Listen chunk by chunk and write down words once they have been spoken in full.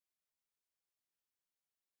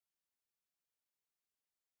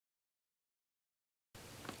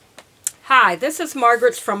Hi, this is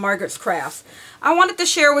Margaret's from Margaret's Crafts. I wanted to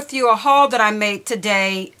share with you a haul that I made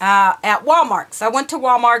today at Walmart's. I went to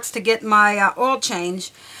Walmart's to get my oil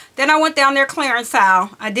change. Then I went down their clearance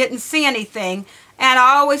aisle. I didn't see anything, and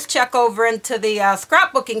I always check over into the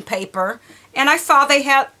scrapbooking paper, and I saw they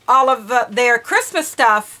had all of their Christmas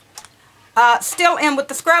stuff still in with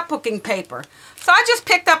the scrapbooking paper. So I just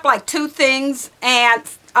picked up like 2 things, and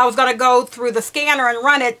I was going to go through the scanner and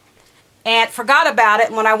run it, and forgot about it.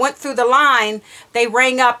 And when I went through the line, they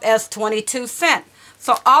rang up as 22 cents.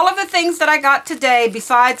 So all of the things that I got today,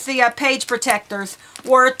 besides the page protectors,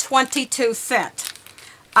 were 22 cents.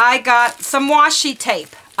 I got some washi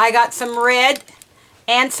tape. I got some red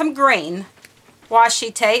and some green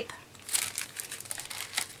washi tape.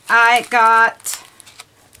 I got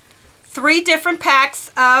 3 different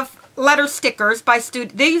packs of letter stickers by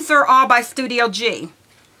these are all by Studio G.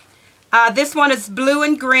 This one is blue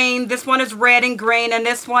and green, this one is red and green, and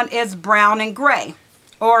this one is brown and gray,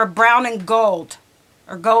 or brown and gold,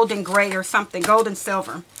 or gold and gray or something, gold and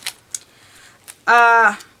silver.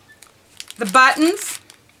 The buttons,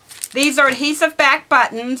 these are adhesive back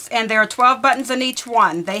buttons, and there are 12 buttons in each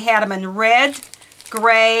one. They had them in red,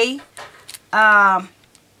 gray, I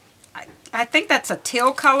think that's a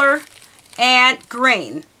teal color, and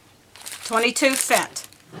green. 22 cents.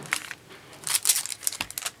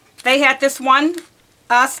 They had this one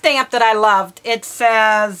stamp that I loved. It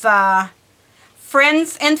says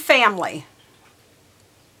Friends and Family.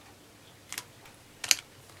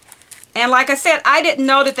 And like I said, I didn't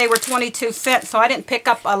know that they were 22 cents, so I didn't pick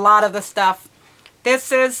up a lot of the stuff.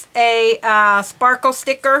 This is a sparkle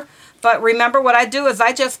sticker, but remember what I do is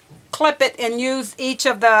I just clip it and use each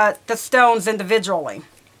of the stones individually.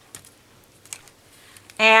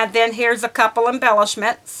 And then here's a couple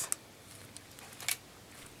embellishments.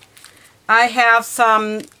 I have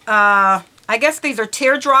some, I guess these are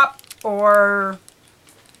teardrop or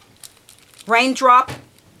raindrop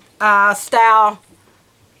style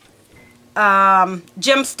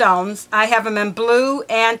gemstones. I have them in blue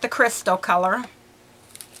and the crystal color.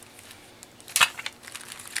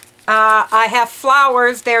 I have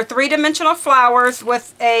flowers. They're 3-dimensional flowers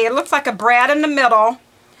with it looks like a brad in the middle,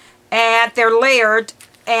 and they're layered,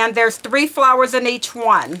 and there's 3 flowers in each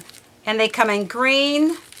one. And they come in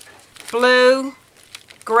green, blue,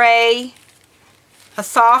 gray, a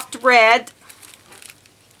soft red,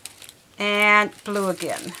 and blue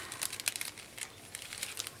again.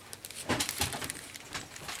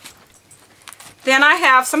 Then I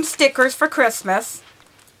have some stickers for Christmas.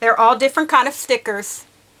 They're all different kind of stickers.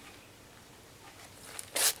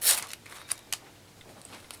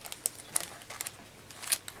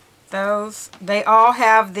 They all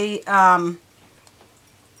have the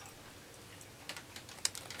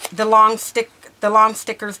long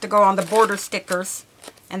stickers to go on the border stickers,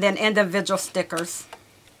 and then individual stickers.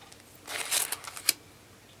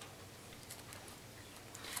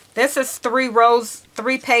 This is 3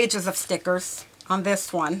 pages of stickers on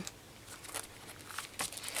this one.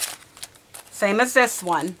 Same as this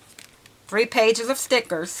one. 3 pages of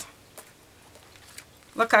stickers.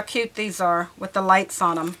 Look how cute these are with the lights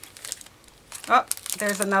on them. Oh,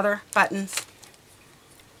 there's another buttons.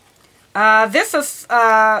 This is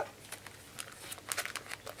a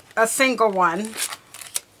single one.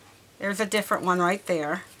 There's a different one right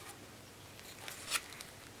there.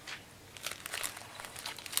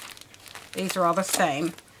 These are all the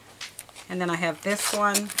same. And then I have this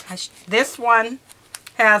one. This one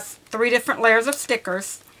has 3 different layers of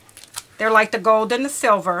stickers. They're like the gold and the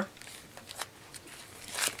silver.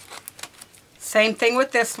 Same thing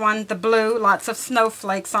with this one, the blue, lots of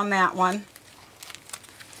snowflakes on that one.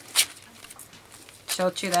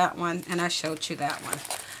 Showed you that one, and I showed you that one.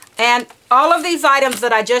 And all of these items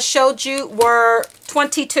that I just showed you were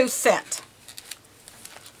 22 cents.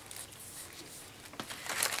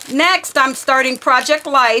 Next, I'm starting Project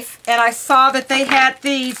Life, and I saw that they had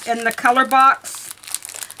these in the color box,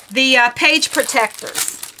 the page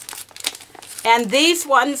protectors. And these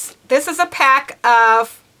ones, this is a pack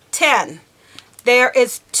of 10. There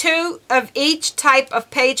is 2 of each type of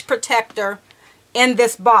page protector in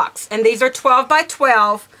this box, and these are 12 by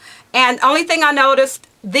 12. And only thing I noticed,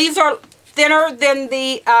 these are thinner than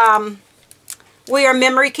the We Are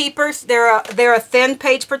Memory Keepers. They're a thin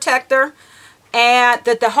page protector, and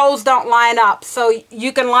that the holes don't line up, so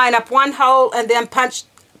you can line up one hole and then punch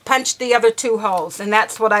the other 2 holes, and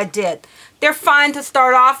that's what I did. They're fine to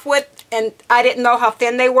start off with, and I didn't know how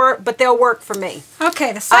thin they were, but they'll work for me.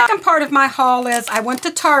 Okay, the second part of my haul is I went to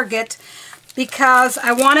Target because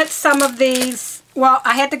I wanted some of these. Well,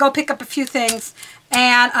 I had to go pick up a few things,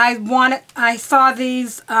 and I saw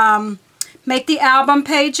these make the album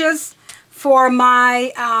pages for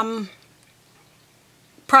my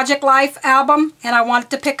Project Life album, and I wanted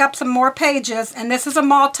to pick up some more pages, and this is a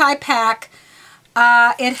multi-pack.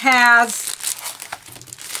 It has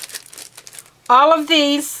all of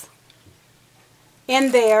these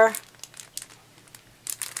in there.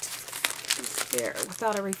 There,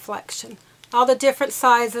 without a reflection. All the different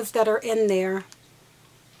sizes that are in there.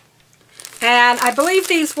 And I believe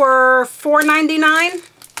these were $4.99.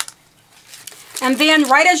 And then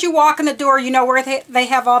right as you walk in the door, you know where they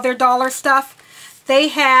have all their dollar stuff? They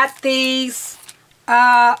had these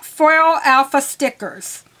foil alpha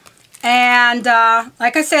stickers. And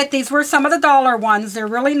like I said, these were some of the dollar ones. They're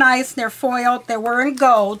really nice. They're foiled. They were in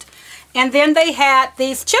gold. And then they had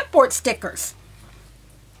these chipboard stickers.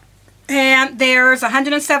 And there's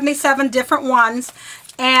 177 different ones.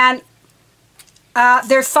 And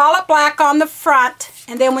they're solid black on the front.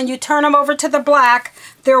 And then when you turn them over to the black,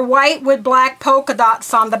 they're white with black polka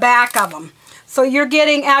dots on the back of them. So you're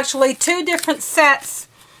getting actually two different sets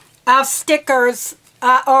of stickers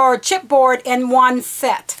or chipboard in one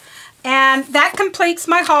set. And that completes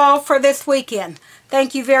my haul for this weekend.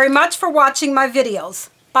 Thank you very much for watching my videos.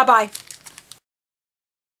 Bye-bye.